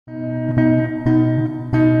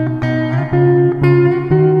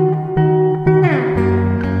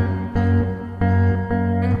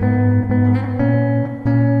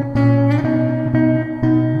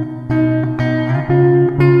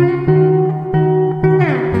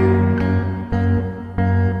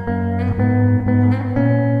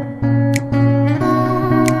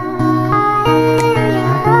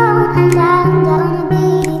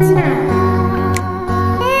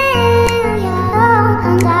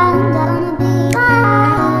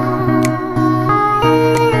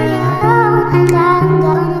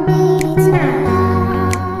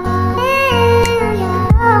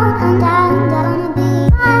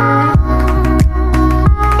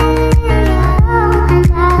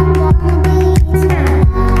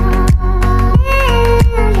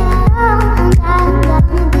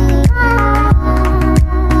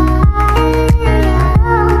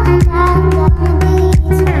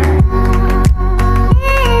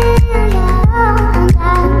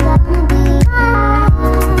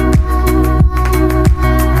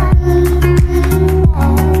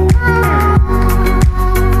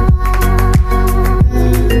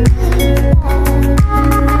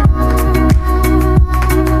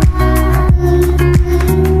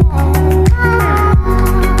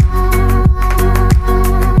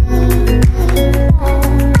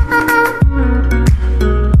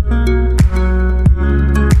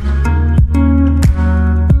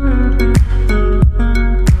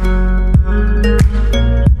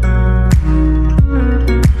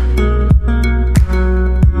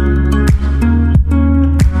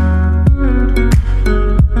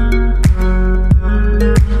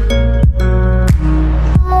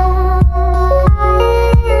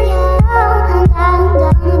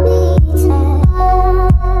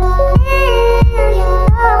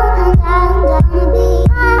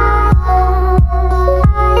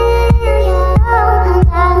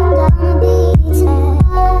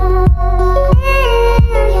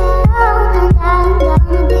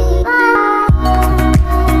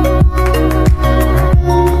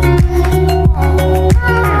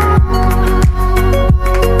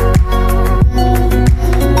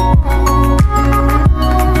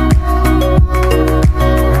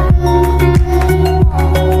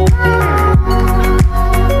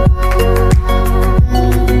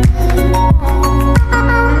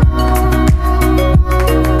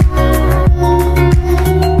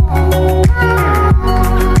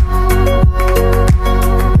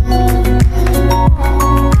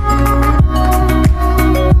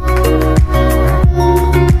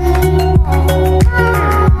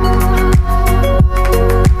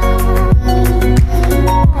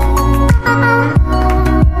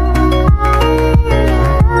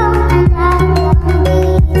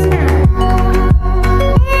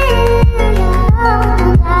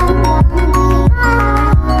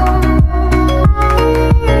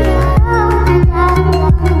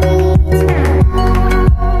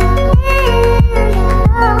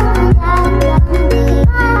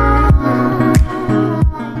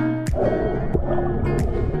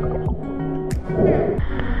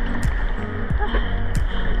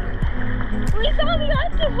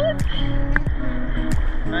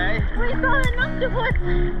we saw an octopus.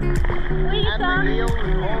 We and saw. the eel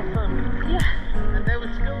was awesome. Yeah. And there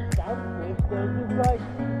was still downfish. There was just like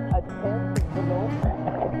a tenth below.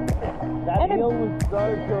 That eel was so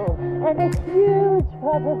cool. And a huge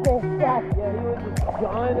pufferfish. Yeah, he was a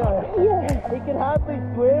giant. Yeah. He could hardly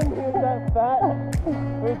swim. He was that fat.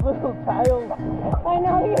 With his little tail. I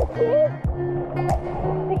know, he is.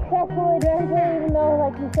 Successful adventure, even though,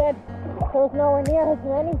 like you said, there was nowhere near as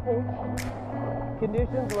many fish.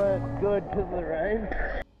 Conditions weren't good because of the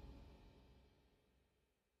rain.